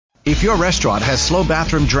If your restaurant has slow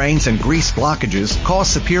bathroom drains and grease blockages, call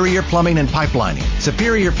Superior Plumbing and Pipelining.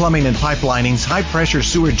 Superior Plumbing and Pipelining's high-pressure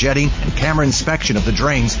sewer jetting and camera inspection of the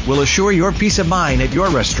drains will assure your peace of mind at your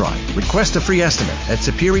restaurant. Request a free estimate at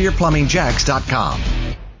SuperiorPlumbingJacks.com.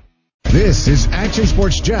 This is Action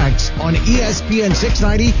Sports Jax on ESPN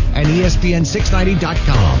 690 and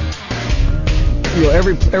ESPN690.com.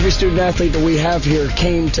 Every student athlete that we have here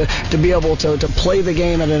came to be able to play the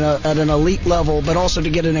game at an elite level, but also to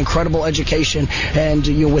get an incredible education. And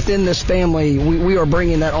within this family, we are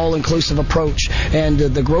bringing that all-inclusive approach. And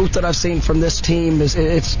the growth that I've seen from this team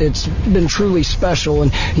it's been truly special.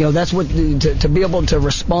 And that's what to be able to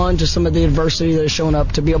respond to some of the adversity that has shown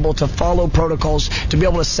up, to be able to follow protocols, to be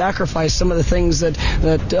able to sacrifice some of the things that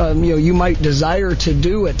you might desire to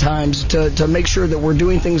do at times to make sure that we're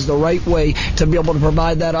doing things the right way, to be able to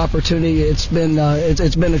provide that opportunity. It's been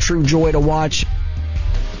a true joy to watch.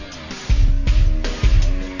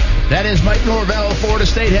 That is Mike Norvell, Florida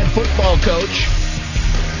State head football coach.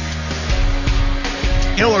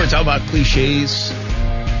 We were talking about cliches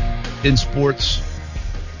in sports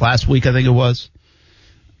last week, I think it was.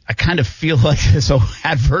 I kind of feel like this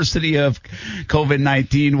adversity of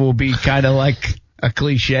COVID-19 will be kind of like a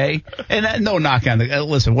cliche. And no knock on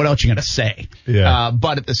listen, what else are you going to say? Yeah.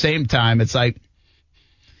 But at the same time, it's like,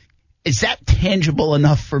 is that tangible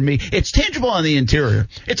enough for me? It's tangible on the interior.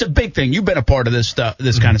 It's a big thing. You've been a part of this stuff,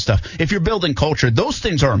 kind of stuff. If you're building culture, those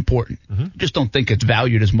things are important. Just don't think it's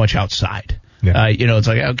valued as much outside. Yeah. It's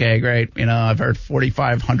like, okay, great. I've heard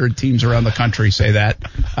 4,500 teams around the country say that.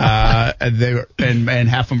 And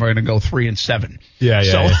half of them are going to go 3-7. Yeah.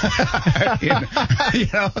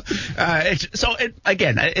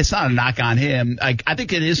 Again, it's not a knock on him. I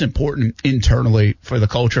think it is important internally for the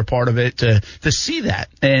culture part of it to see that.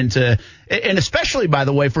 And especially, by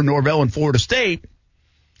the way, for Norvell and Florida State,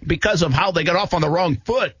 because of how they got off on the wrong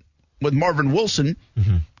foot with Marvin Wilson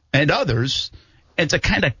and others, and to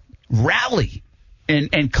kind of rally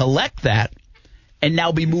and collect that and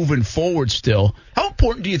now be moving forward still. How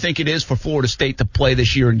important do you think it is for Florida State to play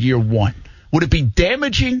this year in year one? Would it be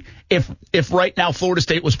damaging if right now Florida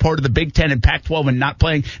State was part of the Big Ten and Pac-12 and not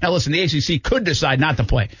playing? Now, listen, the ACC could decide not to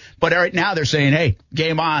play. But right now they're saying, hey,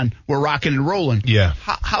 game on, we're rocking and rolling. Yeah.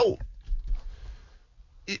 How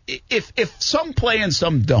if some play and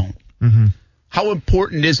some don't, how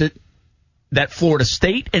important is it that Florida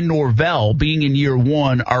State and Norvell, being in year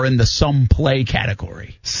one, are in the some play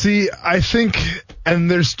category? See, I think,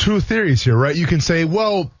 and there's two theories here, right? You can say,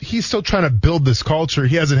 well, he's still trying to build this culture.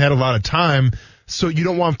 He hasn't had a lot of time, so you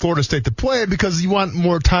don't want Florida State to play because you want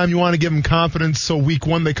more time. You want to give them confidence so week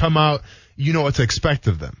one they come out, you know what to expect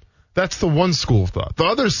of them. That's the one school of thought. The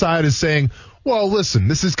other side is saying, well, listen,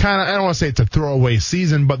 this is kind of, I don't want to say it's a throwaway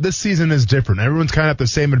season, but this season is different. Everyone's kind of at the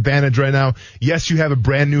same advantage right now. Yes, you have a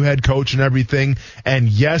brand new head coach and everything. And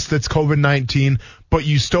yes, that's COVID-19, but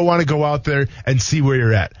you still want to go out there and see where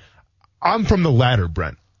you're at. I'm from the latter,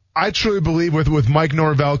 Brent. I truly believe with Mike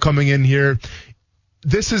Norvell coming in here,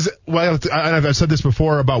 this is, well, I've said this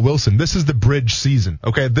before about Wilson. This is the bridge season.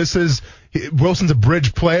 Okay. Wilson's a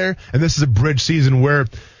bridge player, and this is a bridge season where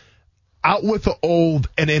out with the old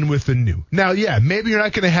and in with the new. Now, yeah, maybe you're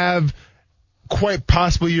not going to have quite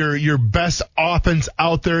possibly your best offense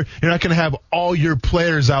out there. You're not going to have all your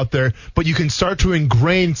players out there, but you can start to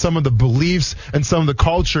ingrain some of the beliefs and some of the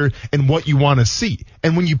culture in what you want to see.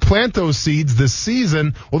 And when you plant those seeds this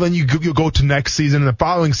season, well, then you'll go to next season and the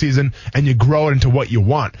following season, and you grow it into what you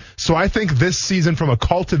want. So I think this season, from a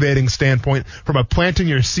cultivating standpoint, from a planting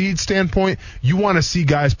your seed standpoint, you want to see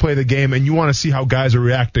guys play the game, and you want to see how guys are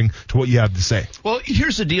reacting to what you have to say. Well,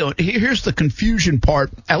 here's the deal. Here's the confusion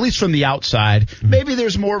part, at least from the outside. Maybe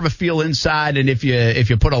there's more of a feel inside, and if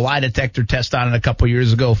you put a lie detector test on it a couple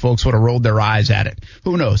years ago, folks would have rolled their eyes at it.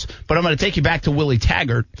 Who knows? But I'm going to take you back to Willie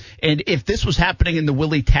Taggart, and if this was happening in the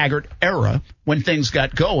Willie Taggart era, when things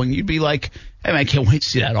got going, you'd be like, hey, man, I can't wait to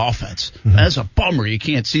see that offense. That's a bummer. You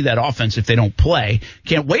can't see that offense if they don't play.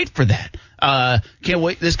 Can't wait for that. Can't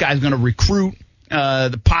wait. This guy's going to recruit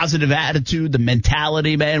the positive attitude, the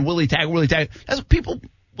mentality, man. Willie Taggart. That's what people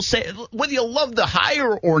will say. Whether you love the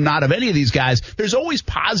hire or not of any of these guys, there's always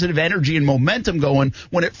positive energy and momentum going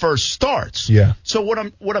when it first starts. Yeah. So what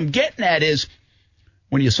I'm getting at is,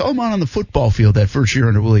 when you saw him on the football field that first year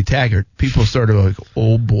under Willie Taggart, people started like,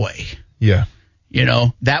 oh boy. Yeah.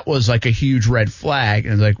 That was like a huge red flag.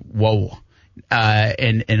 And it's like, whoa.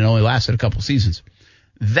 And it only lasted a couple seasons.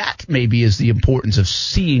 That maybe is the importance of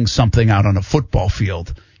seeing something out on a football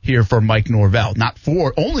field here for Mike Norvell. Not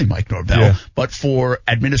for only Mike Norvell, but for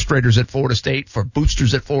administrators at Florida State, for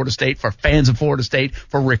boosters at Florida State, for fans of Florida State,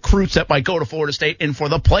 for recruits that might go to Florida State, and for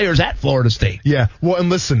the players at Florida State. Yeah. Well, and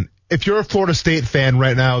listen, if you're a Florida State fan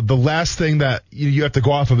right now, the last thing that you have to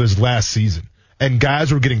go off of is last season. And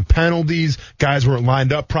guys were getting penalties, guys weren't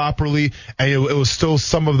lined up properly, and it was still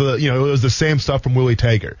some of the, it was the same stuff from Willie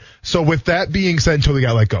Taggart. So with that being said, until they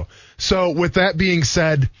got let go. So with that being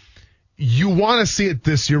said, you want to see it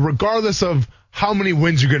this year, regardless of how many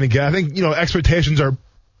wins you're going to get. I think, expectations are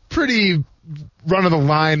pretty run of the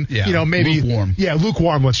line, maybe lukewarm. Yeah,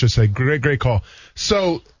 lukewarm, let's just say. Great call.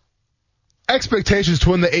 So expectations to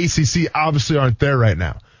win the ACC obviously aren't there right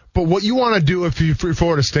now. But what you want to do if you're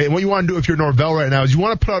Florida State, and what you want to do if you're Norvell right now, is you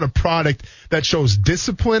want to put out a product that shows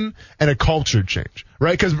discipline and a culture change,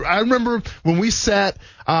 right? Because I remember when we sat,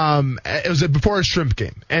 it was before a shrimp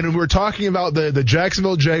game, and we were talking about the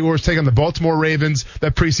Jacksonville Jaguars taking the Baltimore Ravens,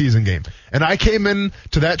 that preseason game. And I came in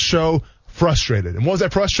to that show frustrated. And what was I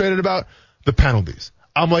frustrated about? The penalties.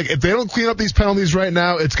 I'm like, if they don't clean up these penalties right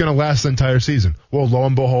now, it's going to last the entire season. Well, lo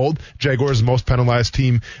and behold, Jaguars the most penalized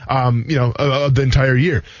team, of the entire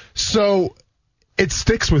year. So it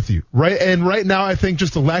sticks with you, right? And right now, I think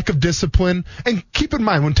just the lack of discipline. And keep in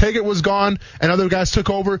mind, when Taggart was gone and other guys took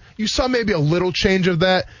over, you saw maybe a little change of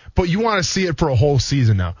that, but you want to see it for a whole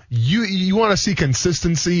season now. You want to see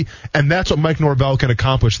consistency, and that's what Mike Norvell can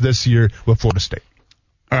accomplish this year with Florida State.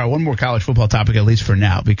 All right, one more college football topic, at least for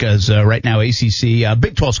now, because right now ACC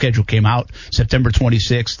Big 12 schedule came out. September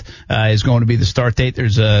 26th is going to be the start date.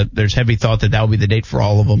 There's heavy thought that will be the date for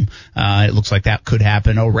all of them. It looks like that could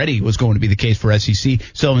happen. Already was going to be the case for SEC.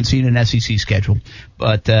 Still haven't seen an SEC schedule,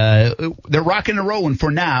 but they're rocking and rolling for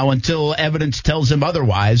now until evidence tells them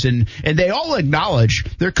otherwise. And they all acknowledge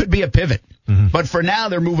there could be a pivot. Mm-hmm. But for now,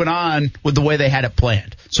 they're moving on with the way they had it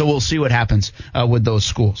planned. So we'll see what happens with those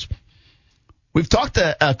schools. We've talked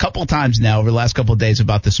a couple times now over the last couple of days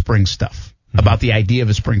about the spring stuff, about the idea of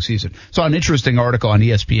a spring season. Saw an interesting article on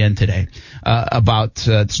ESPN today about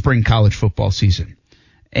the spring college football season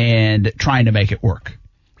and trying to make it work.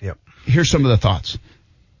 Yep. Here's some of the thoughts.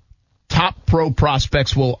 Top pro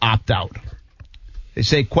prospects will opt out. They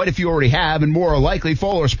say quite a few already have, and more are likely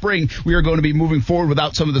fall or spring, we are going to be moving forward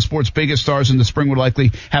without some of the sport's biggest stars, and the spring would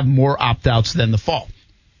likely have more opt-outs than the fall.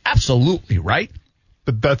 Absolutely, right?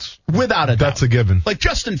 But that's without a doubt. That's a given. Like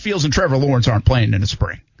Justin Fields and Trevor Lawrence aren't playing in the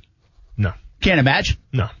spring. No. Can't imagine?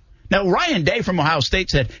 No. Now, Ryan Day from Ohio State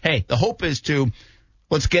said, hey, the hope is to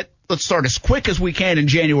let's start as quick as we can in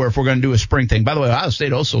January if we're going to do a spring thing. By the way, Ohio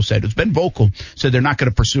State also said, it's been vocal, said they're not going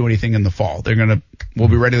to pursue anything in the fall. We'll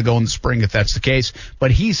be ready to go in the spring if that's the case. But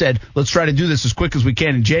he said, let's try to do this as quick as we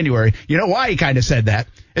can in January. You know why he kind of said that?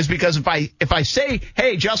 Is because if I say,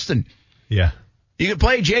 hey, Justin, yeah, you can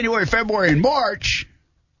play January, February, and March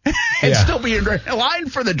and still be in line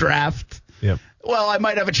for the draft. Yep. Well, I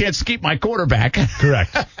might have a chance to keep my quarterback.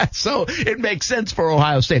 Correct. So it makes sense for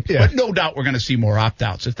Ohio State. Yeah. But no doubt we're going to see more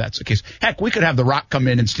opt-outs if that's the case. Heck, we could have The Rock come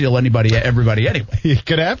in and steal everybody anyway. It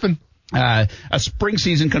could happen. A spring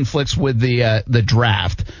season conflicts with the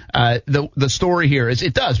draft. The story here is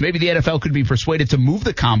it does. Maybe the NFL could be persuaded to move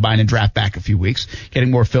the combine and draft back a few weeks. Getting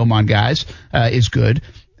more film on guys is good.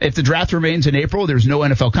 If the draft remains in April, there's no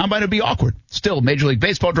NFL combine, it'd be awkward. Still, Major League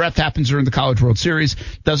Baseball draft happens during the College World Series.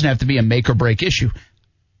 Doesn't have to be a make or break issue.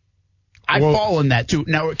 I fall in that too.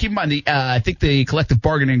 Now, keep in mind, I think the collective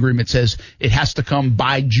bargaining agreement says it has to come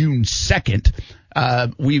by June 2nd.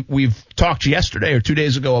 We've talked yesterday or 2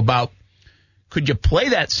 days ago about could you play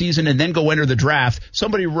that season and then go enter the draft?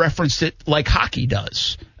 Somebody referenced it like hockey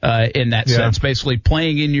does in that sense, basically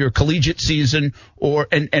playing in your collegiate season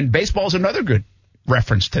and baseball's another good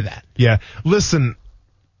reference to that. Yeah. Listen,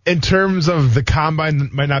 in terms of the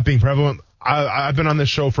combine might not being prevalent, I've been on this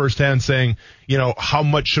show firsthand saying, how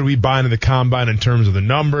much should we buy into the combine in terms of the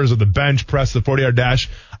numbers of the bench press, the 40-yard dash?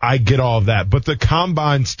 I get all of that. But the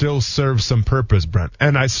combine still serves some purpose, Brent.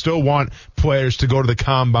 And I still want players to go to the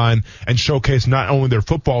combine and showcase not only their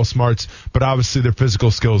football smarts, but obviously their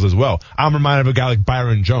physical skills as well. I'm reminded of a guy like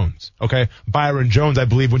Byron Jones, okay? Byron Jones, I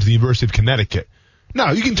believe, went to the University of Connecticut.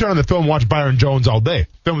 Now, you can turn on the film and watch Byron Jones all day.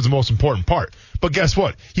 Film is the most important part. But guess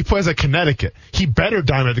what? He plays at Connecticut. He better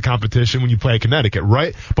dominate the competition when you play at Connecticut,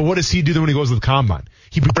 right? But what does he do when he goes to the combine?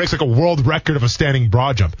 He breaks like a world record of a standing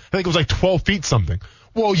broad jump. I think it was like 12 feet something.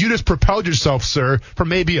 Well, you just propelled yourself, sir, from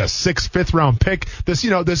maybe a 5th round pick,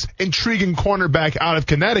 this intriguing cornerback out of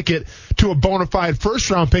Connecticut to a bona fide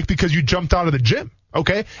 1st round pick because you jumped out of the gym,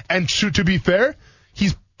 okay? And to be fair,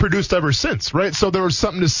 he's produced ever since, right? So there was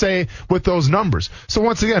something to say with those numbers. So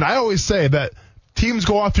once again, I always say that teams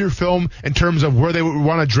go off your film in terms of where they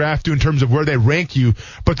want to draft you, in terms of where they rank you,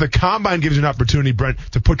 but the combine gives you an opportunity, Brent,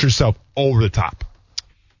 to put yourself over the top.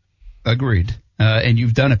 Agreed. And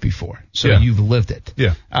you've done it before, so you've lived it.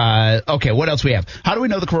 Yeah. Okay, what else we have? How do we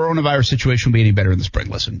know the coronavirus situation will be any better in the spring?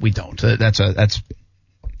 Listen, we don't.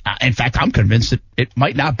 In fact, I'm convinced that it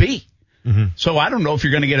might not be. Mm-hmm. So I don't know if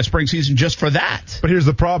you're going to get a spring season just for that. But here's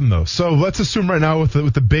the problem, though. So let's assume right now with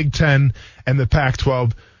the Big Ten and the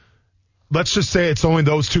Pac-12, let's just say it's only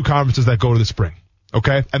those two conferences that go to the spring.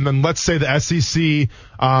 Okay, and then let's say the SEC,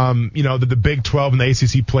 the Big 12 and the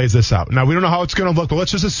ACC plays this out. Now, we don't know how it's going to look, but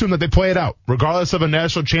let's just assume that they play it out. Regardless of a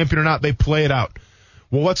national champion or not, they play it out.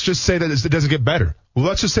 Well, let's just say that it doesn't get better. Well,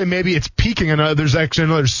 let's just say maybe it's peaking and there's actually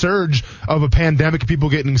another surge of a pandemic and people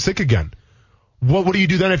getting sick again. What do you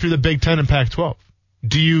do then if you're the Big 10 and Pac-12?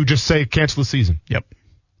 Do you just say cancel the season? Yep.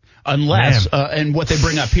 Unless, and what they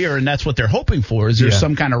bring up here, and that's what they're hoping for, is there's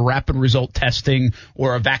some kind of rapid result testing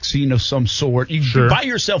or a vaccine of some sort. You buy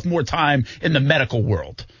yourself more time in the medical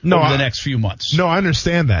world over the next few months. No, I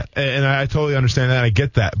understand that, and I totally understand that. I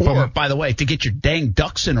get that. Or, by the way, to get your dang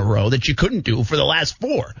ducks in a row that you couldn't do for the last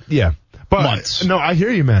 4 months. No, I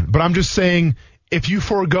hear you, man. But I'm just saying, if you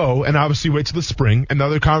forego and obviously wait till the spring, and the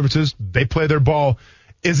other conferences, they play their ball,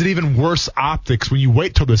 is it even worse optics when you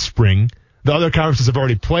wait till the spring? The other conferences have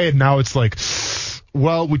already played. Now it's like,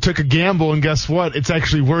 well, we took a gamble, and guess what? It's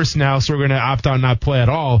actually worse now, so we're going to opt out and not play at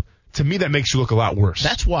all. To me, that makes you look a lot worse.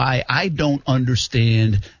 That's why I don't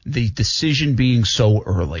understand the decision being so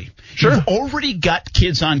early. Sure. You've already got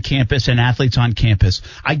kids on campus and athletes on campus.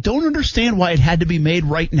 I don't understand why it had to be made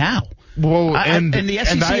right now. Well, and the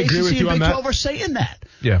SEC, and I agree with ACC, you and on Big that. 12 are saying that.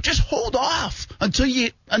 Yeah. Just hold off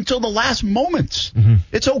until the last moments. Mm-hmm.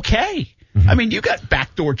 It's okay. Mm-hmm. I mean, you got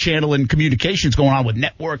backdoor channeling communications going on with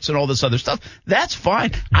networks and all this other stuff. That's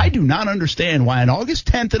fine. Mm-hmm. I do not understand why on August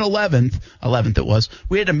 10th and 11th it was,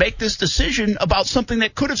 we had to make this decision about something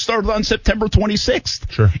that could have started on September 26th.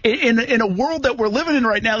 Sure. In a world that we're living in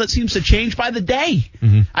right now that seems to change by the day.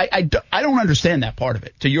 Mm-hmm. I don't understand that part of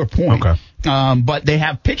it, to your point. Okay. But they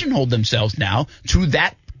have pigeonholed themselves now to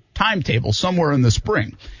that timetable somewhere in the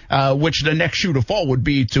spring, which the next shoe to fall would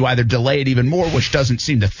be to either delay it even more, which doesn't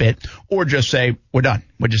seem to fit, or just say, we're done.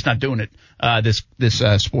 We're just not doing it this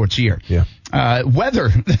sports year. Yeah. Weather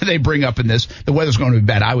they bring up in this, the weather's going to be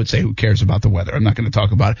bad. I would say who cares about the weather? I'm not going to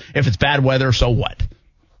talk about it. If it's bad weather, so what?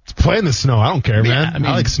 It's playing in the snow. I don't care, man. I mean,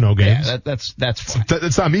 I like snow games. Yeah, that's fine.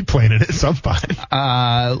 It's not me playing in it, so I'm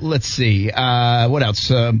fine. Let's see. What else?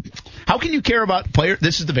 How can you care about player?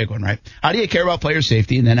 This is the big one, right? How do you care about player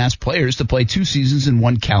safety and then ask players to play 2 seasons in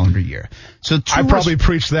 1 calendar year? So I probably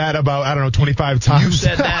preached that about, 25 times. You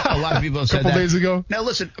said that. A lot of people have said that. A couple days ago. Now,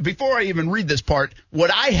 listen, before I even read this part, what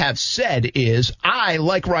I have said is I,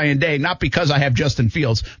 like Ryan Day, not because I have Justin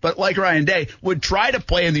Fields, but like Ryan Day, would try to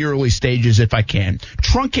play in the early stages if I can.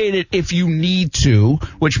 Truncate it if you need to,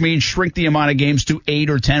 which means shrink the amount of games to 8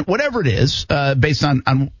 or 10, whatever it is, based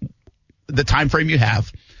on the time frame you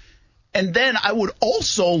have. And then I would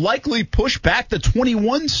also likely push back the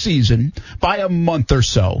 21 season by a month or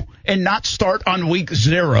so and not start on week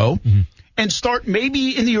 0 and start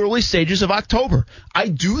maybe in the early stages of October. I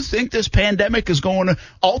do think this pandemic is going to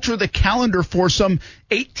alter the calendar for some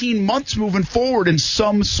 18 months moving forward in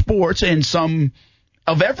some sports and some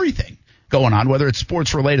of everything going on, whether it's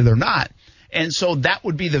sports related or not. And so that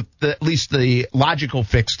would be at least the logical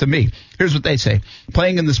fix to me. Here's what they say.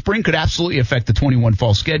 Playing in the spring could absolutely affect the 21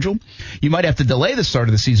 fall schedule. You might have to delay the start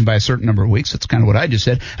of the season by a certain number of weeks. That's kind of what I just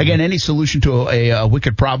said. Again, any solution to a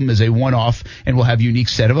wicked problem is a one-off and will have a unique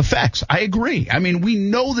set of effects. I agree. I mean, we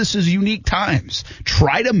know this is unique times.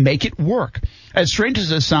 Try to make it work. As strange as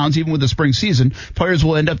this sounds, even with the spring season, players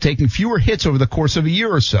will end up taking fewer hits over the course of a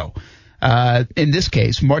year or so. In this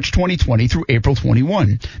case, March 2020 through April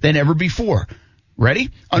 21 than ever before.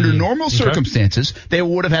 Ready? Under normal circumstances, they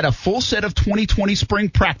would have had a full set of 2020 spring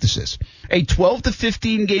practices, a 12 to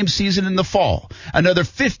 15 game season in the fall, another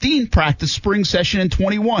 15 practice spring session in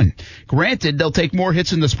 21. Granted, they'll take more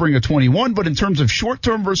hits in the spring of 21, but in terms of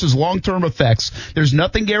short-term versus long-term effects, there's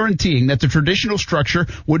nothing guaranteeing that the traditional structure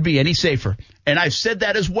would be any safer. And I've said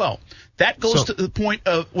that as well. That goes to the point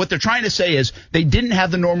of what they're trying to say is they didn't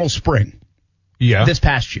have the normal spring this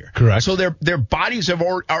past year. Correct. So their bodies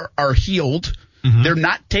are healed. They're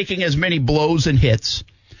not taking as many blows and hits.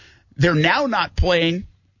 They're now not playing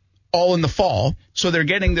all in the fall, so they're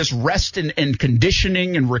getting this rest and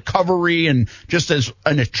conditioning and recovery and just as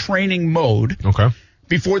in a training mode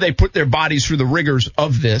before they put their bodies through the rigors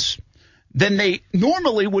of this. Then they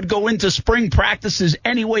normally would go into spring practices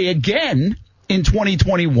anyway again in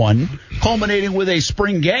 2021, culminating with a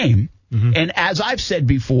spring game. And as I've said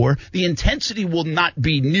before, the intensity will not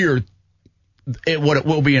be near what it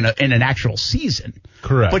will be in an actual season.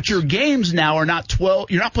 Correct. But your games now are not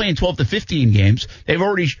 12. You're not playing 12 to 15 games. They've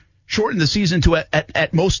already shorten the season to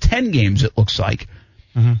at most 10 games, it looks like.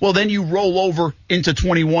 Well, then you roll over into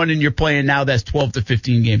 21 and you're playing now that's 12 to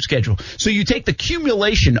 15 game schedule. So you take the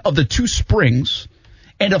accumulation of the 2 springs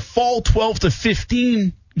and a fall 12 to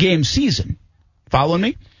 15 game season. Following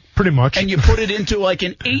me? Pretty much. And you put it into like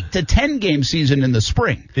an 8 to 10 game season in the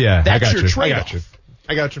spring. Yeah, that's your trade-off.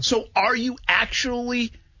 I got you. So are you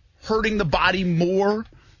actually hurting the body more?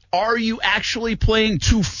 Are you actually playing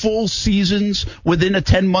 2 full seasons within a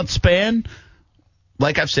 10-month span?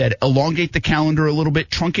 Like I've said, elongate the calendar a little bit,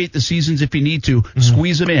 truncate the seasons if you need to,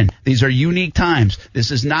 squeeze them in. These are unique times. This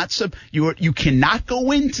is not you cannot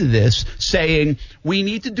go into this saying we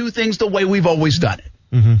need to do things the way we've always done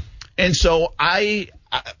it. And so I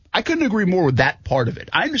couldn't agree more with that part of it.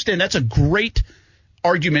 I understand that's a great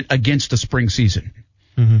argument against the spring season.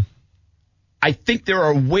 I think there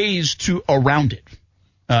are ways around it,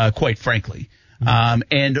 quite frankly.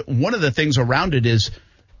 And one of the things around it is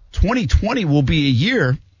 2020 will be a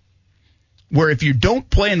year where if you don't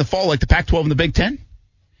play in the fall like the Pac-12 and the Big Ten,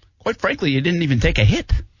 quite frankly, you didn't even take a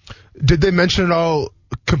hit. Did they mention at all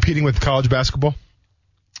competing with college basketball?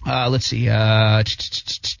 Let's see. I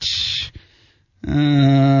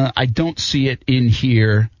don't see it in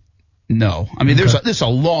here. No. I mean, this is a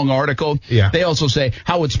long article. Yeah. They also say,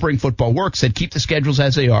 how would spring football work? Said, keep the schedules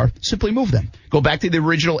as they are. Simply move them. Go back to the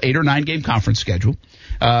original 8 or 9 game conference schedule.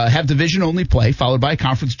 Have division-only play, followed by a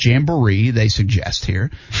conference jamboree, they suggest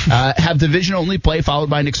here. Have division-only play, followed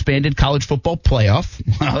by an expanded college football playoff.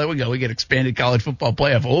 Well, there we go. We get expanded college football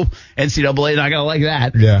playoff. Oh, NCAA not going to like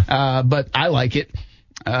that. Yeah. But I like it.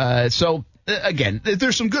 So, again,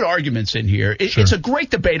 there's some good arguments in here. Sure. It's a great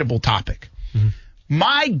debatable topic.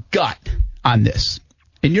 My gut on this,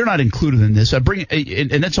 and you're not included in this,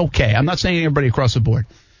 and that's okay. I'm not saying everybody across the board.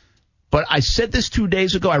 But I said this 2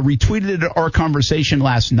 days ago. I retweeted our conversation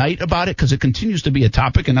last night about it because it continues to be a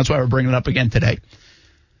topic, and that's why we're bringing it up again today.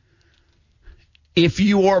 If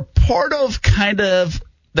you are part of kind of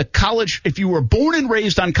the college, if you were born and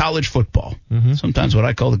raised on college football, sometimes what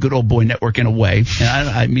I call the good old boy network in a way, and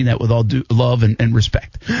I mean that with all due love and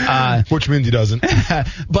respect. Which means he doesn't.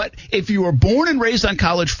 But if you were born and raised on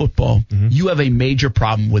college football, you have a major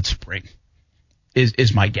problem with spring,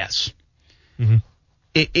 is my guess.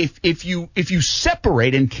 If you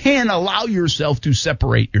separate and can allow yourself to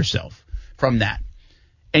separate yourself from that,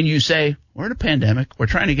 and you say, we're in a pandemic, we're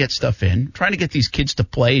trying to get stuff in, trying to get these kids to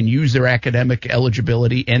play and use their academic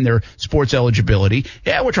eligibility and their sports eligibility.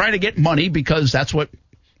 Yeah, we're trying to get money because that's what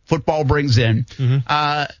football brings in.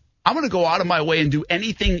 I'm going to go out of my way and do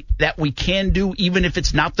anything that we can do, even if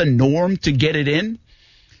it's not the norm, to get it in.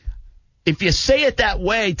 If you say it that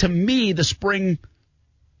way, to me, the spring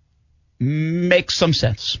makes some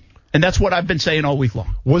sense. And that's what I've been saying all week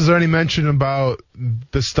long. Was there any mention about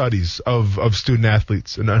the studies of student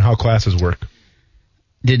athletes and how classes work?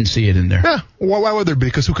 Didn't see it in there. Yeah. Why would there be?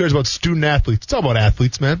 Because who cares about student athletes? It's all about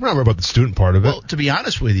athletes, man. We're not worried about the student part of it. Well, to be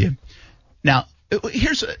honest with you, now,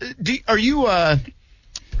 are you, I'll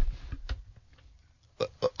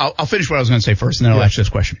finish what I was going to say first, and then I'll ask you this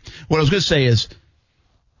question. What I was going to say is,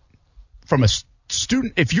 from a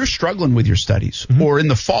student, if you're struggling with your studies or in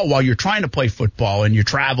the fall while you're trying to play football and you're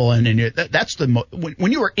traveling and that's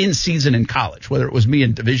when you were in season in college, whether it was me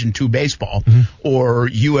in Division II baseball or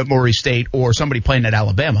you at Murray State or somebody playing at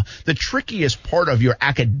Alabama, the trickiest part of your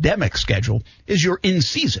academic schedule is you're in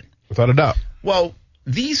season. Without a doubt. Well,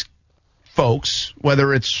 these folks,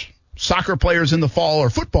 whether it's soccer players in the fall or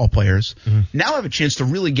football players, now have a chance to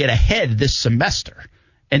really get ahead this semester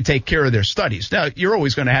and take care of their studies. Now, you're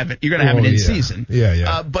always going to have it. You're going to have it in season.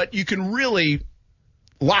 Yeah. But you can really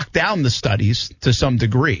lock down the studies to some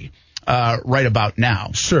degree right about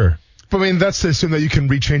now. Sure. But, I mean, that's to assume that you can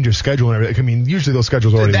rechange your schedule and everything. I mean, usually those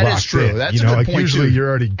schedules are already locked in. That is true. That's a good point, usually too. You're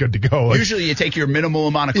already good to go. Usually you take your minimal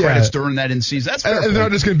amount of credits during that in season. That's fair. And they're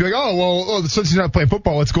not just going to be like, well, since he's not playing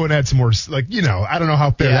football, let's go and add some more. I don't know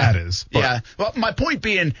how fair that is. But. Yeah. Well, my point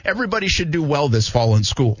being, everybody should do well this fall in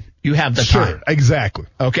school. You have the time. Sure, exactly.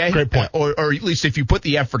 Okay? Great point. Or at least if you put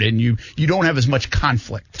the effort in, you don't have as much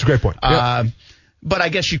conflict. It's a great point. Yep. But I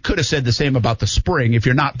guess you could have said the same about the spring if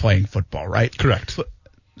you're not playing football, right? Correct.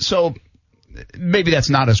 So maybe that's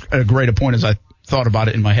not as great a point as I thought about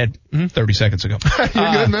it in my head 30 seconds ago.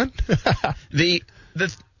 You're good, man.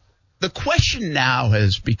 The question now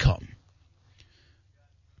has become,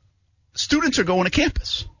 students are going to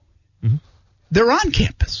campus. They're on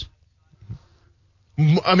campus.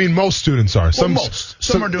 I mean, most students are. Some are doing it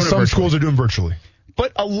virtually. Some schools are doing virtually.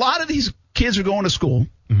 But a lot of these kids are going to school,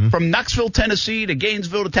 from Knoxville, Tennessee to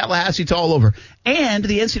Gainesville to Tallahassee to all over. And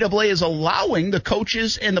the NCAA is allowing the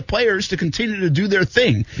coaches and the players to continue to do their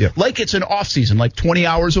thing. Yep. Like it's an off season, like 20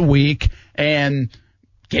 hours a week, and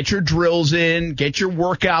get your drills in, get your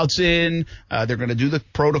workouts in. They're going to do the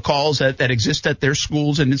protocols that exist at their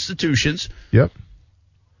schools and institutions. Yep.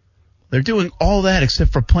 They're doing all that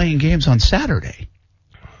except for playing games on Saturday.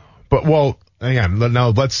 But, well, hang on.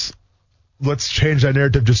 Now let's change that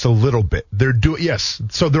narrative just a little bit. Yes.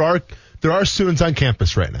 So there are students on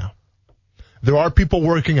campus right now. There are people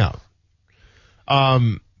working out.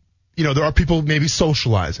 There are people maybe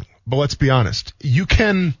socializing. But let's be honest. You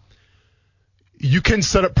can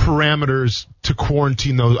set up parameters to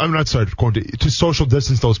quarantine those. I'm not sorry, to social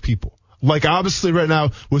distance those people. Like, obviously right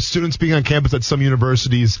now, with students being on campus at some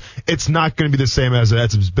universities, it's not going to be the same as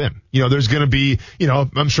it's been. There's going to be,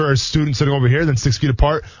 I'm sure a student sitting over here, then 6 feet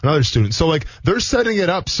apart, another student. So, like, they're setting it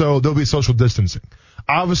up so there'll be social distancing.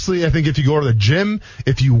 Obviously, I think if you go to the gym,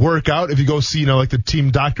 if you work out, if you go see, like the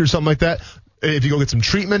team doctor or something like that, if you go get some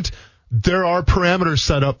treatment, there are parameters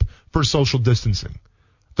set up for social distancing.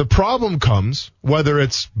 The problem comes, whether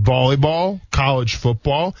it's volleyball, college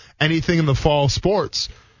football, anything in the fall sports,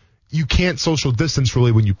 you can't social distance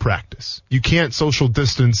really when you practice. You can't social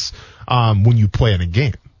distance when you play in a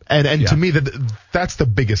game. And to me, that's the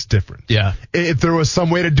biggest difference. Yeah. If there was some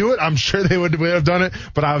way to do it, I'm sure they would have done it,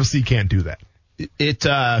 but obviously you can't do that.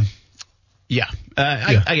 And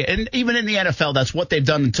even in the NFL, that's what they've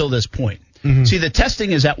done until this point. Mm-hmm. See, the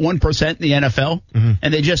testing is at 1% in the NFL,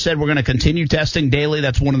 and they just said we're going to continue testing daily.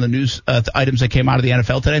 That's one of the news items that came out of the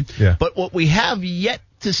NFL today. Yeah. But what we have yet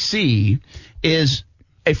to see is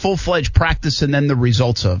a full-fledged practice and then the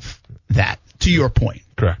results of that, to your point.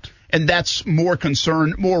 Correct. And that's more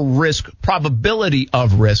concern, more risk, probability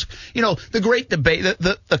of risk. The great debate,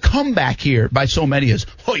 the comeback here by so many is,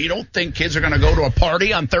 you don't think kids are going to go to a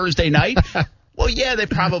party on Thursday night? Well, yeah, they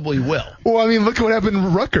probably will. Well, I mean, look at what happened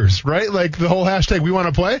in Rutgers, right? Like the whole hashtag, we want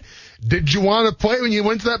to play. Did you want to play when you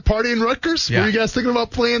went to that party in Rutgers? Yeah. Were you guys thinking about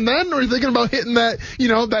playing then? Or were you thinking about hitting that,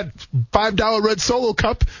 that $5 red Solo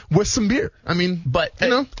cup with some beer? I mean,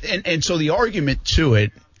 and so the argument to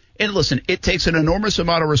it, and listen, it takes an enormous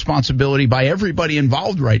amount of responsibility by everybody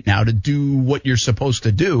involved right now to do what you're supposed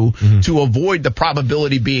to do to avoid the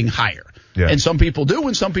probability being higher. Yeah. And some people do,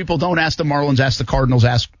 and some people don't. Ask the Marlins, ask the Cardinals,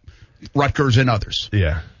 ask Rutgers and others.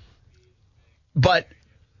 Yeah. But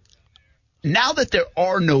now that there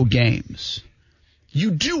are no games, you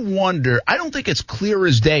do wonder. I don't think it's clear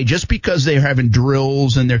as day just because they're having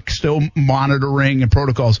drills and they're still monitoring and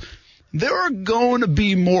protocols. There are going to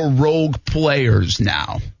be more rogue players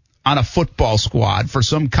now on a football squad for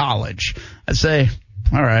some college. I'd say,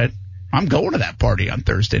 all right, I'm going to that party on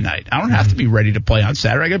Thursday night. I don't have to be ready to play on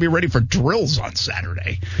Saturday. I got to be ready for drills on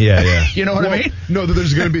Saturday. Yeah. You know what I mean? No,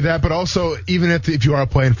 there's going to be that, but also even if you are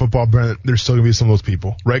playing football, Brent, there's still going to be some of those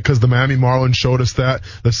people, right? Because the Miami Marlins showed us that.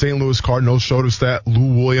 The St. Louis Cardinals showed us that.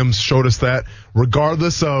 Lou Williams showed us that.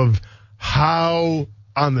 Regardless of how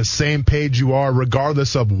on the same page you are,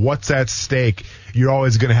 regardless of what's at stake, you're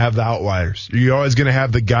always going to have the outliers. You're always going to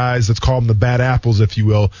have the guys, let's call them the bad apples, if you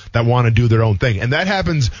will, that want to do their own thing. And that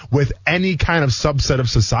happens with any kind of subset of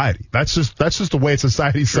society. That's just the way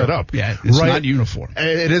society's set up. Yeah, it's not uniform.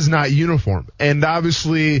 It is not uniform. And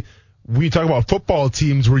obviously, we talk about football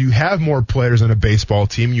teams where you have more players on a baseball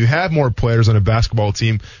team, you have more players on a basketball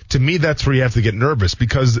team. To me, that's where you have to get nervous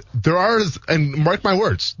because there are, and mark my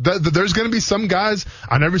words, there's going to be some guys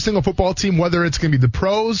on every single football team, whether it's going to be the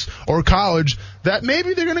pros or college, that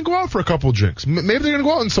maybe they're going to go out for a couple drinks. Maybe they're going to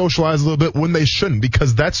go out and socialize a little bit when they shouldn't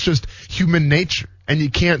because that's just human nature and you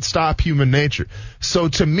can't stop human nature. So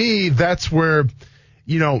to me, that's where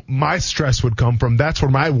my stress would come from. That's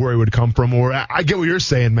where my worry would come from. Or I get what you're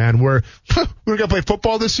saying, man, where we're going to play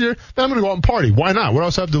football this year, then I'm going to go out and party. Why not? What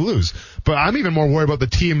else do I have to lose? But I'm even more worried about the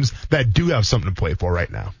teams that do have something to play for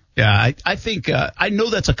right now. Yeah, I think I know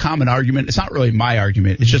that's a common argument. It's not really my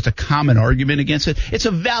argument. It's just a common argument against it. It's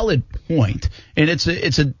a valid point, and it's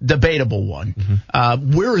a debatable one.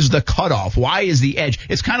 Where is the cutoff? Why is the edge?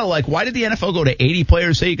 It's kind of like, why did the NFL go to 80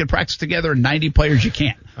 players, say you could practice together, and 90 players you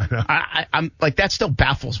can't? I know. I'm like, that still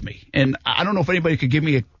baffles me, and I don't know if anybody could give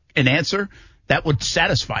me an answer that would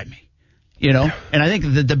satisfy me. And I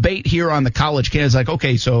think the debate here on the college campus is like,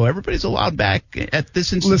 okay, so everybody's allowed back at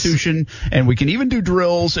this institution, and we can even do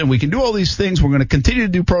drills, and we can do all these things. We're going to continue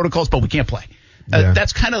to do protocols, but we can't play.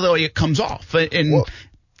 That's kind of the way it comes off. And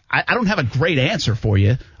I don't have a great answer for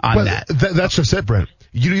you on that. That's just it, Brent.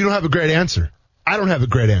 You don't have a great answer. I don't have a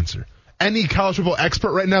great answer. Any college football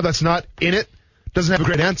expert right now that's not in it doesn't have a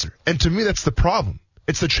great answer. And to me, that's the problem.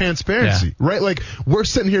 It's the transparency, right? Like, we're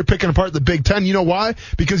sitting here picking apart the Big Ten. You know why?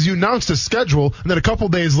 Because you announced a schedule, and then a couple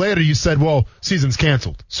days later you said, well, season's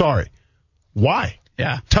canceled. Sorry. Why?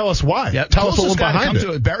 Yeah. Tell us why. Yeah. Tell us what went behind it.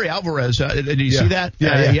 To it. Barry Alvarez, did you see that?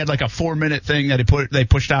 Yeah. He had like a 4-minute thing that they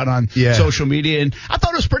pushed out on social media, and I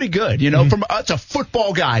thought it was pretty good. It's a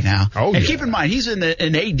football guy now. And keep in mind, he's in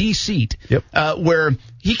an AD seat where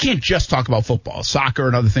he can't just talk about football. Soccer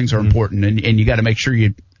and other things are important, and you got to make sure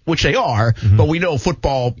which they are, but we know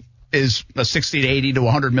football is a $60 to $80 to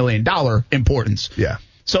 $100 million importance. Yeah.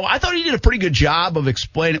 So I thought he did a pretty good job of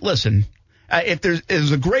explaining. Listen, if it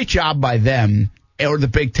was a great job by them or the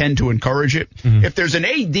Big Ten to encourage it. If there's an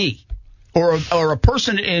AD or a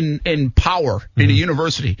person in power in a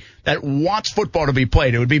university that wants football to be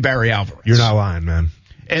played, it would be Barry Alvarez. You're not lying, man.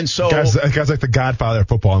 And so guys like the godfather of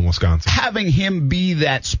football in Wisconsin. Having him be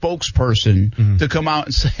that spokesperson to come out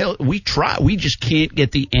and say, hey, we just can't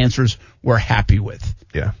get the answers we're happy with.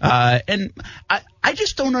 Yeah. And I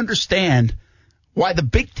just don't understand why the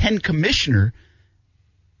Big Ten commissioner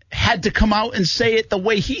had to come out and say it the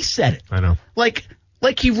way he said it. I know. Like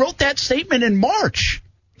he wrote that statement in March.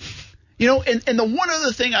 And the one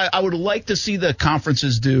other thing I would like to see the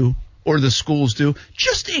conferences do or the schools do,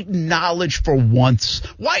 just acknowledge for once.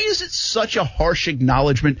 Why is it such a harsh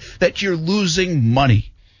acknowledgement that you're losing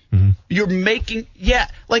money? You're making,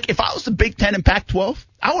 like if I was the Big Ten and Pac-12,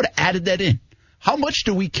 I would have added that in. How much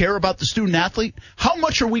do we care about the student athlete? How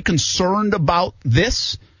much are we concerned about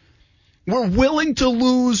this? We're willing to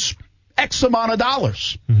lose X amount of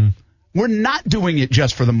dollars. We're not doing it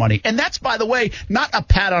just for the money. And that's, by the way, not a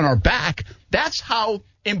pat on our back. That's how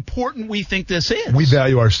important we think this is. We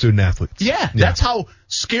value our student athletes. Yeah, that's how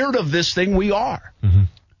scared of this thing we are.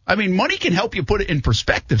 I mean, money can help you put it in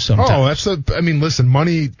perspective sometimes.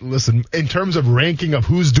 Listen, in terms of ranking of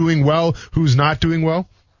who's doing well, who's not doing well,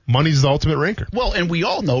 money's the ultimate ranker. Well, and we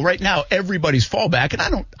all know right now everybody's fallback,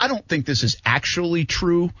 and I don't think this is actually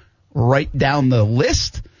true right down the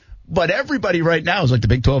list, but everybody right now is like the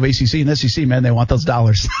Big 12, ACC, and SEC, man, they want those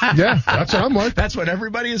dollars. Yeah, that's what I'm like. That's what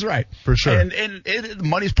everybody is right. For sure. And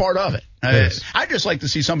money's part of it. I'd just like to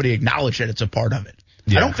see somebody acknowledge that it's a part of it.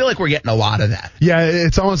 Yeah. I don't feel like we're getting a lot of that. Yeah,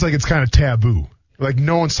 it's almost like it's kind of taboo. Like,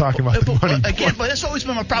 no one's talking about the money. Again, but that's always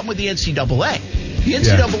been my problem with the NCAA. The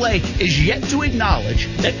NCAA is yet to acknowledge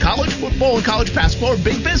that college football and college basketball are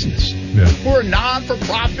big business. Yeah. We're a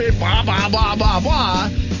non-for-profit, blah, blah, blah, blah, blah.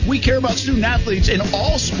 We care about student athletes in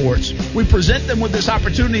all sports. We present them with this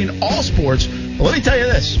opportunity in all sports. But let me tell you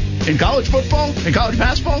this. In college football and college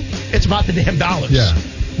basketball, it's about the damn dollars. Yeah.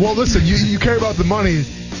 Well, listen, you care about the money,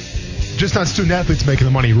 just not student athletes making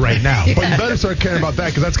the money right now. But you better start caring about that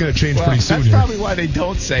because that's going to change pretty soon. That's probably why they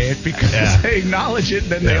don't say it, because they acknowledge it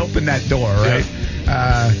and then they open that door, right?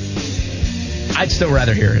 Yeah. I'd still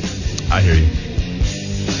rather hear it. I hear you.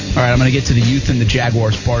 All right, I'm going to get to the youth and the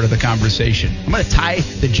Jaguars part of the conversation. I'm going to tie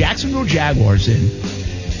the Jacksonville Jaguars in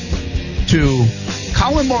to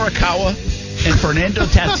Colin Morikawa and Fernando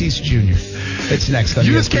Tatis Jr. It's next on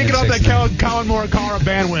You just can't get off that 690. Colin Morikawa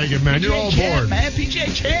bandwagon, man. You're all aboard. Man,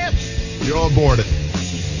 PGA champ. You're all aboard it.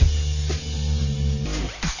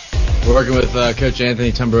 We're working with Coach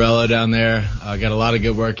Anthony Tamburello down there. Got a lot of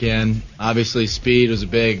good work in. Obviously, speed was a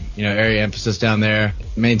big, area emphasis down there.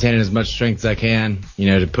 Maintaining as much strength as I can,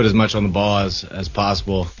 to put as much on the ball as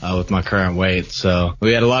possible with my current weight. So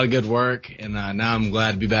we had a lot of good work, and now I'm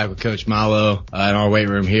glad to be back with Coach Malo in our weight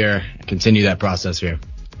room here. Continue that process here.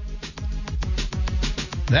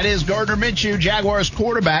 That is Gardner Minshew, Jaguars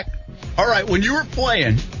quarterback. All right, when you were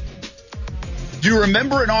playing, do you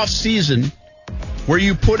remember an off season where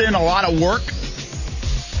you put in a lot of work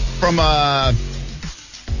from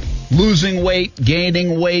losing weight,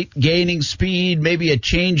 gaining speed, maybe a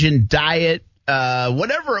change in diet,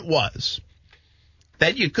 whatever it was,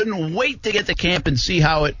 that you couldn't wait to get to camp and see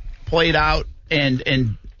how it played out?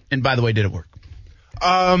 And by the way, did it work?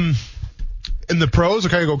 In the pros, or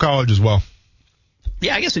can I go college as well?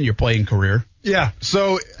 Yeah, I guess in your playing career. Yeah.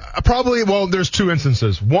 So there's two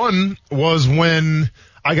instances. One was when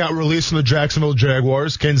I got released from the Jacksonville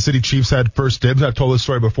Jaguars. Kansas City Chiefs had first dibs. I've told this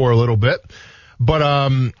story before a little bit. But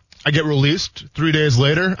I get released. 3 days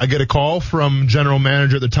later, I get a call from general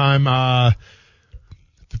manager at the time,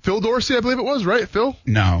 Phil Dorsey, I believe it was, right? Phil?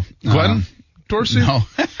 No. Glenn Dorsey? No.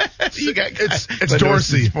 It's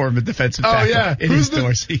Dorsey. Former defensive tackle. Oh, yeah. It is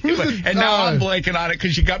Dorsey. And now I'm blanking on it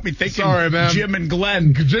because you got me thinking. Sorry, man. Jim and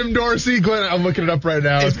Glenn. Jim Dorsey, Glenn. I'm looking it up right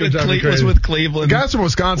now. It's with Cleveland. Guys from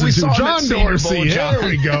Wisconsin, we too. Saw John Dorsey. There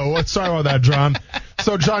we go. Sorry about that, John.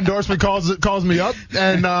 So John Dorsey calls me up,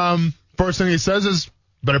 and first thing he says is,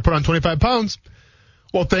 better put on 25 pounds.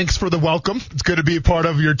 Well, thanks for the welcome. It's good to be a part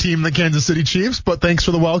of your team, the Kansas City Chiefs, but thanks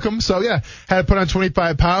for the welcome. So, yeah, had to put on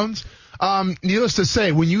 25 pounds. Needless to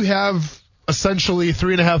say, when you have essentially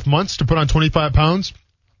 3.5 months to put on 25 pounds,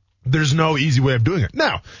 there's no easy way of doing it.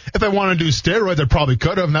 Now, if I wanted to do steroids, I probably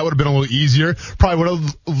could have, and that would have been a little easier. Probably would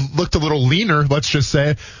have looked a little leaner, let's just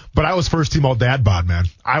say. But I was first team all dad bod, man.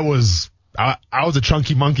 I was a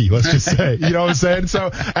chunky monkey, let's just say. You know what I'm saying?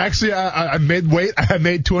 So actually, I made weight. I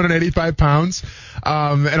made 285 pounds.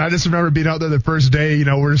 And I just remember being out there the first day, you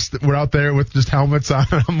know, we're out there with just helmets on.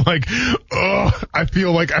 And I'm like, oh, I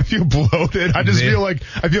feel bloated. I just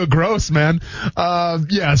feel gross, man.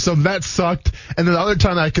 Yeah, so that sucked. And then the other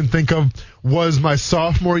time that I can think of was my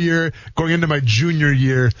sophomore year going into my junior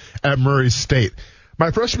year at Murray State.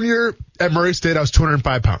 My freshman year at Murray State, I was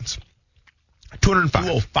 205 pounds.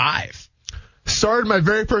 205. Started my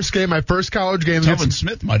very first game, my first college game. Telvin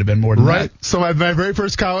Smith might have been more than that. Right. So my very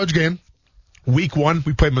first college game, week 1,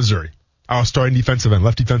 we played Missouri. I was starting defensive end,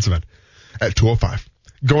 left defensive end at 205.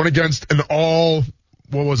 Going against an all,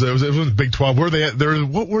 what was it? It was the Big 12. What were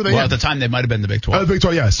they? Well, at the time, they might have been the Big 12. The Big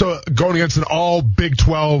 12, yeah. So going against an all Big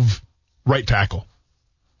 12 right tackle.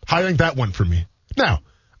 How do you think that went for me? Now,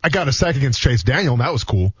 I got a sack against Chase Daniel, and that was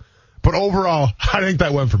cool. But overall, how do you think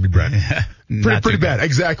that went for me, Brett? Pretty bad.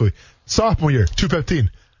 Exactly. Sophomore year, 215.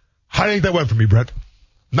 How do you think that went for me, Brett?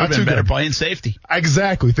 Not too better good. playing safety.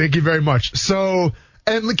 Exactly. Thank you very much. So,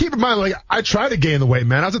 and keep in mind, like, I tried to gain the weight,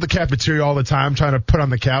 man. I was at the cafeteria all the time trying to put on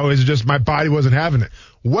the calories. It's just my body wasn't having it.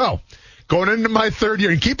 Well, going into my third year,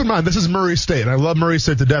 and keep in mind, this is Murray State, and I love Murray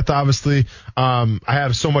State to death, obviously. I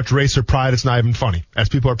have so much racer pride, it's not even funny, as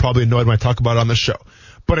people are probably annoyed when I talk about it on this show.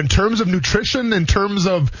 But in terms of nutrition, in terms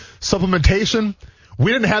of supplementation,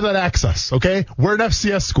 we didn't have that access, okay? We're an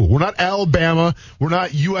FCS school. We're not Alabama. We're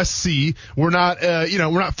not USC. We're not,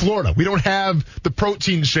 we're not Florida. We don't have the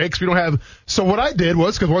protein shakes. We don't have. So what I did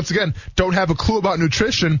was, because once again, don't have a clue about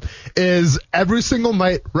nutrition, is every single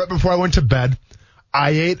night, right before I went to bed,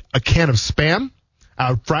 I ate a can of Spam.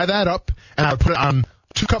 I would fry that up, and I would put it on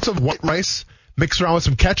 2 cups of white rice, mix around with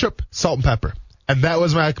some ketchup, salt, and pepper. And that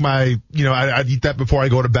was I'd eat that before I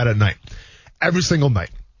go to bed at night. Every single night.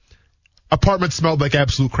 Apartment smelled like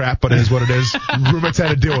absolute crap, but it is what it is. Roommates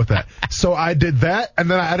had to deal with that. So I did that, and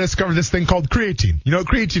then I discovered this thing called creatine. You know what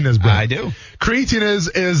creatine is, Brett? I do. Creatine is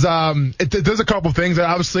it does a couple things.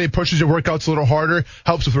 Obviously, it pushes your workouts a little harder,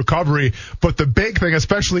 helps with recovery. But the big thing,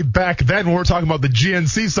 especially back then when we're talking about the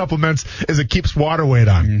GNC supplements, is it keeps water weight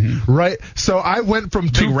on, right? So I went from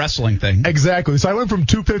big wrestling thing. Exactly. So I went from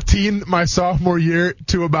 215 my sophomore year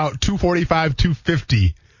to about 245,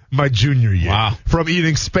 250. My junior year. Wow. From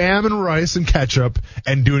eating Spam and rice and ketchup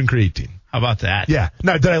and doing creatine. How about that? Yeah.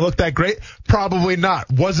 Now, did I look that great? Probably not.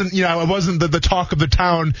 I wasn't the talk of the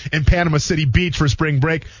town in Panama City Beach for spring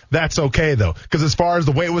break. That's okay, though. Because as far as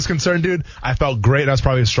the weight was concerned, dude, I felt great. I was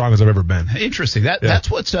probably as strong as I've ever been. Interesting.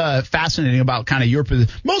 That's what's fascinating about kind of your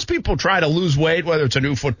position. Most people try to lose weight, whether it's a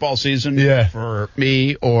new football season for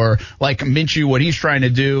me or like Minshew, what he's trying to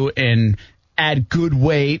do and add good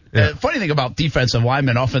weight. Yeah. Funny thing about defensive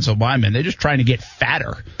linemen, offensive linemen, they're just trying to get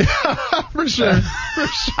fatter. For sure.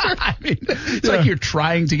 I mean, it's like you're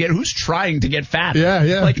trying to get, who's trying to get fat?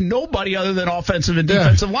 Yeah. Like nobody other than offensive and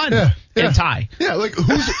defensive linemen. Yeah. And Ty. Yeah, like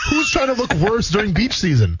who's trying to look worse during beach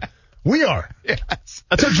season? We are. Yes.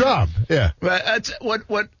 That's our job. Yeah. But that's what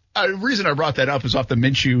the reason I brought that up is off the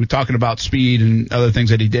Minshew talking about speed and other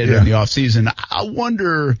things that he did in the offseason. I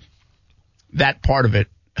wonder that part of it,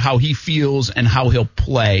 how he feels and how he'll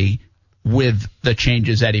play with the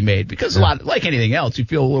changes that he made. Because a lot, like anything else, you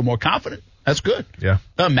feel a little more confident. That's good. Yeah.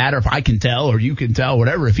 Doesn't matter if I can tell or you can tell,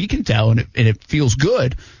 whatever. If he can tell and it feels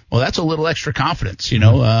good, well, that's a little extra confidence, you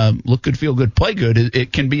know. Look good, feel good, play good.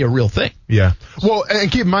 It can be a real thing. Yeah. Well, and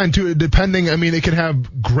keep in mind, too, depending, I mean, it can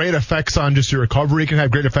have great effects on just your recovery. It can have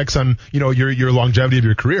great effects on, your longevity of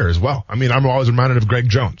your career as well. I mean, I'm always reminded of Greg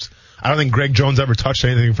Jones. I don't think Greg Jones ever touched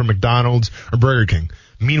anything from McDonald's or Burger King.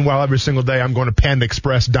 Meanwhile, every single day I'm going to Panda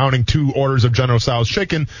Express downing 2 orders of General Tso's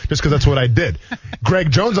chicken just because that's what I did.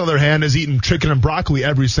 Greg Jones, on the other hand, is eating chicken and broccoli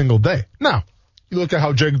every single day. Now, you look at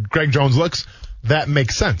how Greg Jones looks, that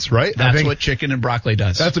makes sense, right? That's what chicken and broccoli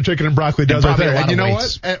does. That's what chicken and broccoli does right there. And you know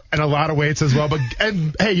weights. what? And a lot of weights as well.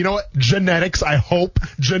 And hey, you know what? Genetics, I hope.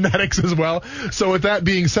 Genetics as well. So with that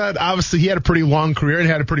being said, obviously he had a pretty long career and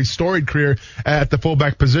had a pretty storied career at the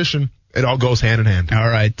fullback position. It all goes hand in hand. All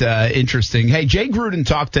right. Interesting. Hey, Jay Gruden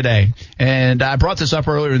talked today, and I brought this up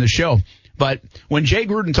earlier in the show. But when Jay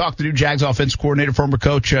Gruden talked, the new Jags offensive coordinator, former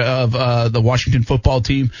coach of the Washington football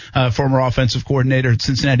team, former offensive coordinator at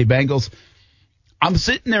Cincinnati Bengals, I'm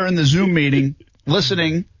sitting there in the Zoom meeting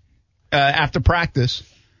listening after practice,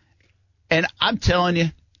 And I'm telling you,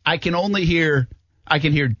 I can hear, I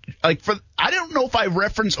don't know if I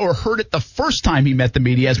referenced or heard it the first time he met the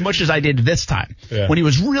media as much as I did this time when he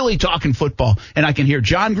was really talking football. And I can hear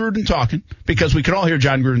John Gruden talking because we can all hear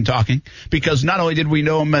John Gruden talking because not only did we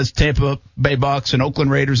know him as Tampa Bay Bucks and Oakland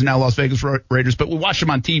Raiders and now Las Vegas Raiders, but we watched him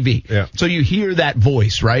on TV. Yeah. So you hear that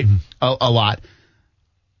voice, right? A lot.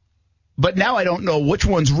 But now I don't know which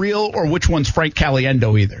one's real or which one's Frank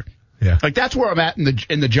Caliendo either. Yeah. Like that's where I'm at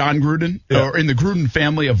in the John Gruden or in the Gruden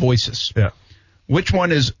family of voices. Yeah. Which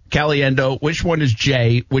one is Caliendo? Which one is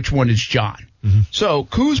Jay? Which one is John? So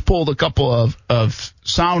Kuz pulled a couple of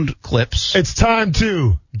sound clips. It's time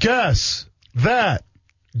to guess that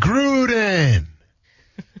Gruden.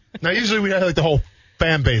 Now usually we have like the whole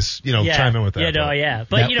fan base, chime in with that.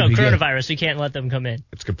 But coronavirus, we can't let them come in.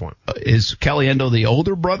 That's a good point. Is Caliendo the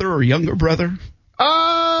older brother or younger brother?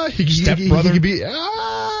 Stepbrother? He could be.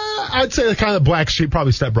 I'd say kind of the black sheep,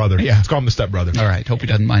 probably stepbrother. Yeah, let's call him the stepbrother. All right, hope he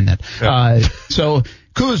doesn't mind that. Yeah. So,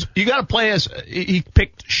 Kuz, you got to play us. He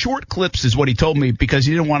picked short clips, is what he told me, because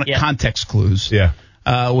he didn't want context clues. Yeah.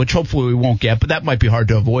 Which hopefully we won't get, but that might be hard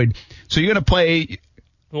to avoid. So you're going to play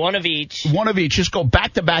one of each. One of each. Just go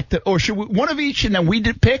back to back or should we, one of each and then we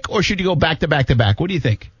did pick, or should you go back to back to back? What do you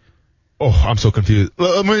think? Oh, I'm so confused.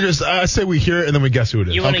 Let me I say we hear it and then we guess who it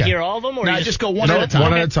is. You want to hear all of them? Or no, just go one at a time.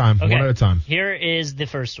 One at a time. Okay. One at a time. Here is the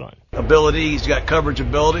first one. Ability, he's got coverage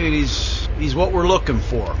ability, and he's what we're looking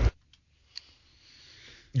for.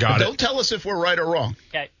 Got it. Don't tell us if we're right or wrong.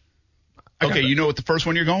 Okay. Okay, you know what the first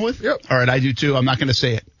one you're going with? Yep. All right, I do too. I'm not going to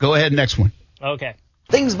say it. Go ahead, next one. Okay.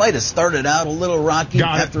 Things might have started out a little rocky.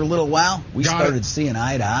 After a little while, we started seeing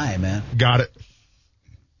eye to eye, man. Got it.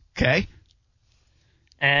 Okay.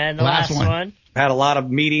 And the last one. Had a lot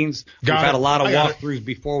of meetings. We've had a lot of walkthroughs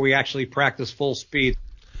before we actually practice full speed.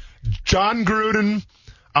 John Gruden,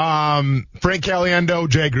 Frank Caliendo,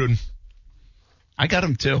 Jay Gruden. I got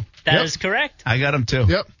him too. That is correct. I got him too.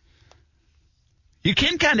 Yep. You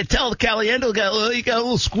can kind of tell the Caliendo got a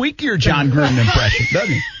little squeakier John Gruden impression,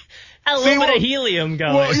 doesn't he? A little bit of helium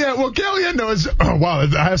going. Well, Caliendo is. Oh wow,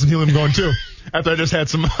 I have some helium going too. After I just had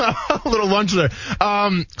some little lunch there.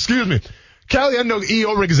 Excuse me. Caliendo, he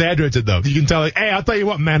over-exaggerates it, though. You can tell, like, hey, I'll tell you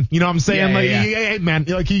what, man. You know what I'm saying? Hey, man.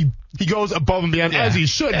 Like, he goes above and beyond, as he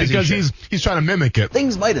should, because he's trying to mimic it.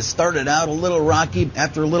 Things might have started out a little rocky.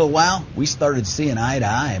 After a little while, we started seeing eye to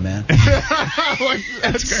eye, man.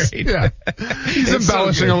 That's great. Yeah. He's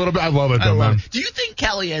embellishing a little bit. I love it, though, man. Do you think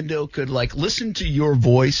Caliendo could, listen to your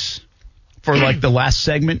voice for, the last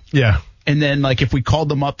segment? Yeah. And then, if we called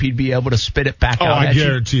them up, he'd be able to spit it back out I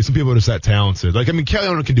guarantee you. Some people are just that talented.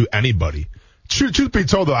 Caliendo can do anybody. Truth be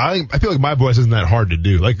told, though, I feel like my voice isn't that hard to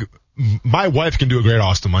do. My wife can do a great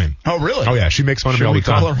Austin Lane. Oh, really? Oh, yeah. She makes fun of me all the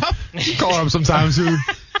time. Call her up? Call her up sometimes, dude.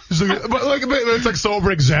 But it's so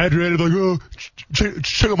over-exaggerated.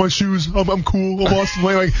 Check out my shoes. I'm cool. I'm Austin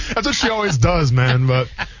Lane. That's what she always does, man. But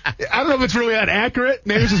I don't know if it's really that accurate.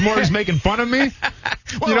 Maybe it's just more just making fun of me.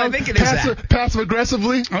 Well, I think it is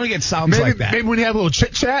passive-aggressively. I think it sounds like that. Maybe when you have a little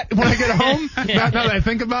chit-chat when I get home, now that I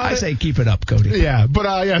think about it. I say keep it up, Cody. Yeah,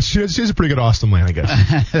 but she's a pretty good Austin Lane, I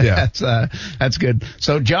guess. Yeah. That's good.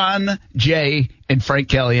 So John, Jay, and Frank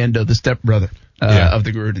Caliendo, the stepbrother of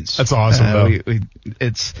the Grudens. That's awesome, though.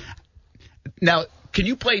 Now, can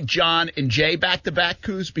you play John and Jay back-to-back,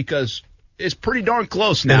 Kuz? Because it's pretty darn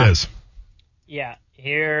close now. It is. Yeah.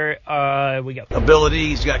 Here we go. Ability,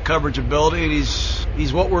 he's got coverage ability, and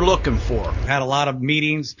he's what we're looking for. Had a lot of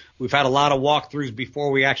meetings. We've had a lot of walkthroughs before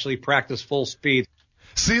we actually practice full speed.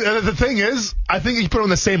 See, the thing is, I think you put on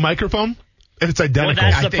the same microphone, and it's identical.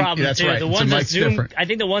 Well, that's the problem, that's too. Right. The ones that Zoom, different. I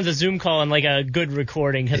think the ones that Zoom call on a good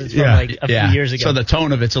recording because it's from a few years ago. So the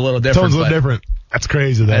tone of it's a little different. Tone's a little different. That's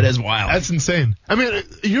crazy, though. That is wild. That's insane. I mean,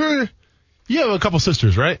 you have a couple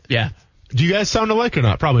sisters, right? Yeah. Do you guys sound alike or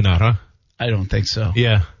not? Probably not, huh? I don't think so.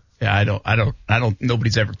 Yeah. Yeah, I don't.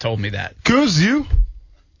 Nobody's ever told me that. Kuz, you?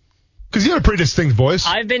 Because you have a pretty distinct voice.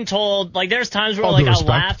 I've been told, there's times where, I'll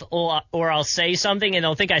laugh or I'll say something and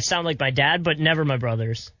they'll think I sound like my dad, but never my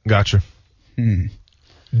brothers. Gotcha. Do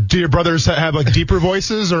your brothers have, deeper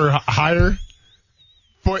voices or higher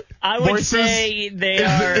I would say they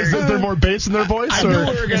are. Is there more bass in their voice or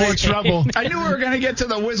more treble? I knew we were going to get to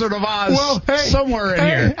the Wizard of Oz somewhere in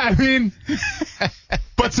here. I mean,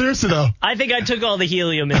 but seriously, though. I think I took all the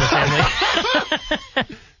helium in the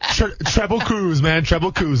family. Treble Kuz, man.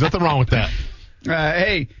 Treble Kuz. Nothing wrong with that.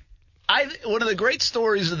 Hey, one of the great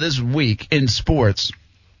stories of this week in sports,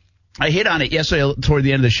 I hit on it yesterday toward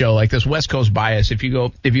the end of the show, this West Coast bias. If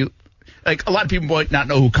you a lot of people might not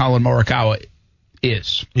know who Colin Morikawa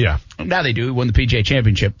is. Yeah. Now they do. He won the PGA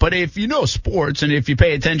Championship. But if you know sports and if you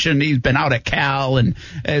pay attention, he's been out at Cal and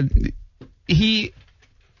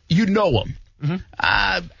you know him. Mm-hmm.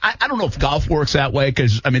 I don't know if golf works that way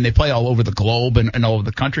because, they play all over the globe and all over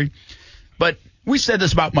the country. But we said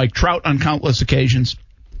this about Mike Trout on countless occasions.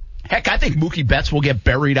 Heck, I think Mookie Betts will get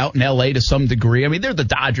buried out in L.A. to some degree. They're the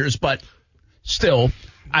Dodgers, but still,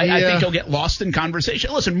 I think he'll get lost in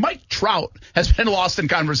conversation. Listen, Mike Trout has been lost in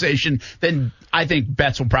conversation, then I think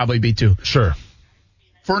Betts will probably be too. Sure.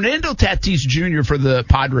 Fernando Tatis Jr. for the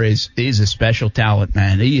Padres is a special talent,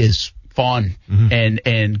 man. He is fun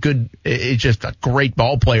and good. It's just a great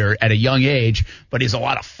ball player at a young age, but he's a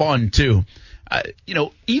lot of fun too.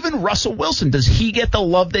 Even Russell Wilson, does he get the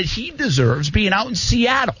love that he deserves being out in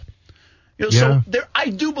Seattle? So I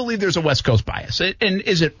do believe there's a West Coast bias. And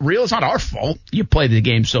is it real? It's not our fault. You played the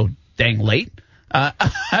game so dang late.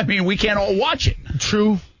 We can't all watch it.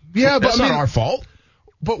 True. Yeah, but that's not our fault.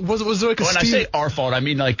 But was there like a when I say our fault, I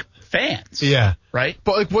mean like fans. Yeah. Right?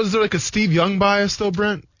 But was there like a Steve Young bias though,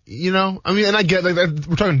 Brent? And I get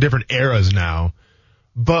we're talking different eras now.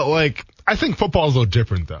 But I think football is a little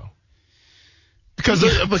different though. Because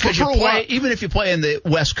even if you play in the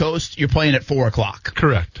West Coast, you're playing at 4:00.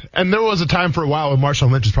 Correct. And there was a time for a while when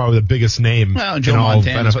Marshawn Lynch is probably the biggest name. Well, Joe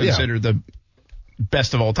Montana is considered the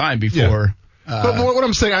best of all time before. Yeah. But what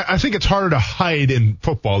I'm saying, I think it's harder to hide in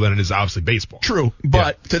football than it is obviously baseball. True.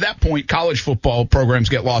 But to that point, college football programs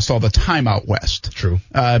get lost all the time out west. True.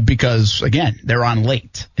 Because, again, they're on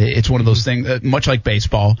late. It's one of those things, much like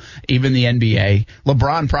baseball, even the NBA.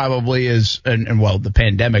 LeBron probably is, and the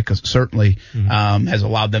pandemic certainly has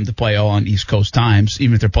allowed them to play all on East Coast times.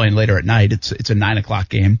 Even if they're playing later at night, it's a 9:00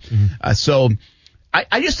 game. Mm-hmm. So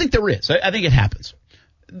I just think there is. I think it happens.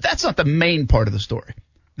 That's not the main part of the story.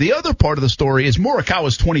 The other part of the story is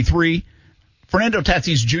Morikawa's 23. Fernando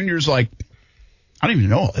Tatis Jr. is I don't even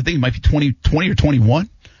know. I think he might be 20 or 21.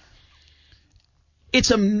 It's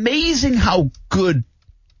amazing how good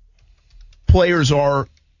players are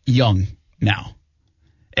young now.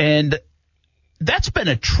 And that's been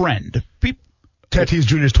a trend. Tatis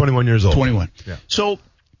Jr. is 21 years old. 21. Yeah. So,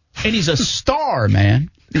 and he's a star, man.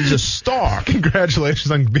 He's a star. Congratulations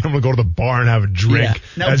on being able to go to the bar and have a drink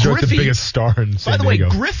as you're the biggest star in San Diego. By the way,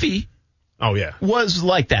 Griffey was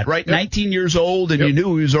like that, right? Yep. 19 years old, and you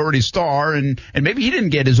knew he was already a star, and maybe he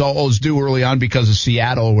didn't get all his due early on because of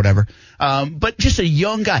Seattle or whatever. But just a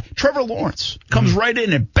young guy. Trevor Lawrence comes right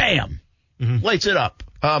in and bam, lights it up.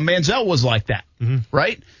 Manziel was like that,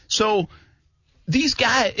 right? So these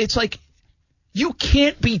guys, it's you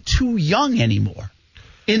can't be too young anymore.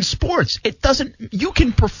 In sports, you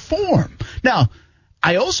can perform. Now,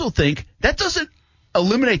 I also think that doesn't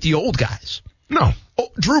eliminate the old guys. No.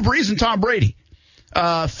 Drew Brees and Tom Brady,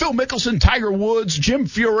 Phil Mickelson, Tiger Woods, Jim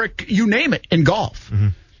Furyk, you name it in golf.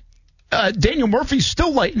 Daniel Murphy's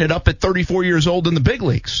still lighting it up at 34 years old in the big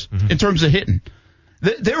leagues in terms of hitting.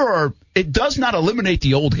 It does not eliminate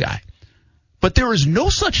the old guy, but there is no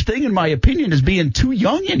such thing, in my opinion, as being too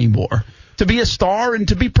young anymore to be a star and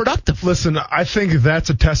to be productive. Listen, I think that's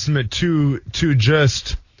a testament to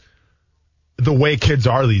just the way kids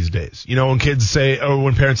are these days. When kids say, or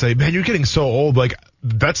when parents say, man, you're getting so old,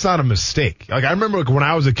 that's not a mistake. I remember when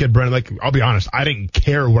I was a kid, Brent, I'll be honest, I didn't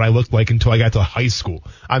care what I looked like until I got to high school.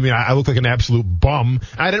 I looked like an absolute bum.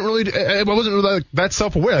 I wasn't really that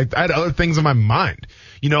self-aware. I had other things in my mind.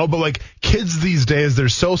 But kids these days, they're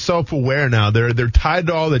so self-aware now. They're tied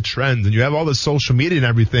to all the trends, and you have all the social media and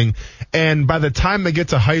everything. And by the time they get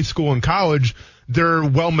to high school and college, they're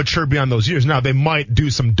well mature beyond those years. Now, they might do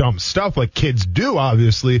some dumb stuff like kids do,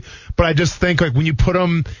 obviously. But I just think when you put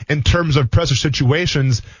them in terms of pressure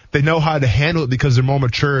situations, they know how to handle it because they're more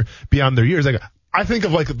mature beyond their years. I think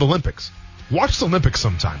of the Olympics. Watch the Olympics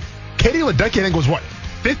sometime. Katie Ledecky, I think, was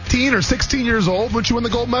 15 or 16 years old when she won the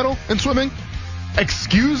gold medal in swimming?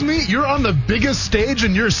 Excuse me? You're on the biggest stage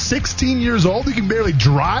and you're 16 years old? You can barely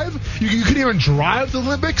drive? You couldn't even drive the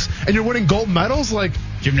Olympics and you're winning gold medals?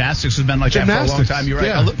 Gymnastics has been like that for a long time. You're right.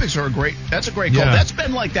 Yeah. Olympics are that's a great goal. Yeah. That's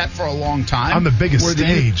been like that for a long time. On the biggest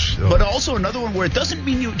stage. But also another one where it doesn't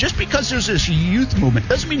mean just because there's this youth movement,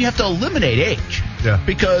 doesn't mean you have to eliminate age. Yeah.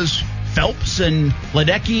 Because Phelps and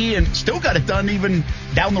Ledecky and still got it done even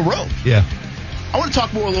down the road. Yeah. I want to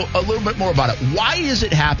talk a little bit more about it. Why is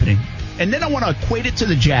it happening? And then I want to equate it to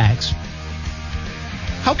the Jags.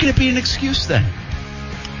 How can it be an excuse then?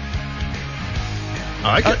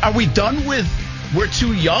 Are we done with we're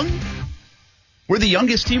too young? We're the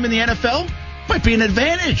youngest team in the NFL? Might be an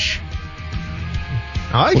advantage.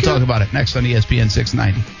 We'll talk about it next on ESPN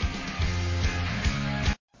 690.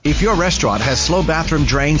 If your restaurant has slow bathroom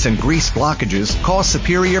drains and grease blockages, call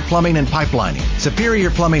Superior Plumbing and Pipelining. Superior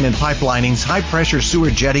Plumbing and Pipelining's high-pressure sewer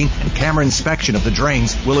jetting and camera inspection of the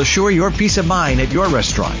drains will assure your peace of mind at your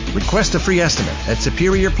restaurant. Request a free estimate at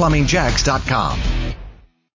SuperiorPlumbingJacks.com.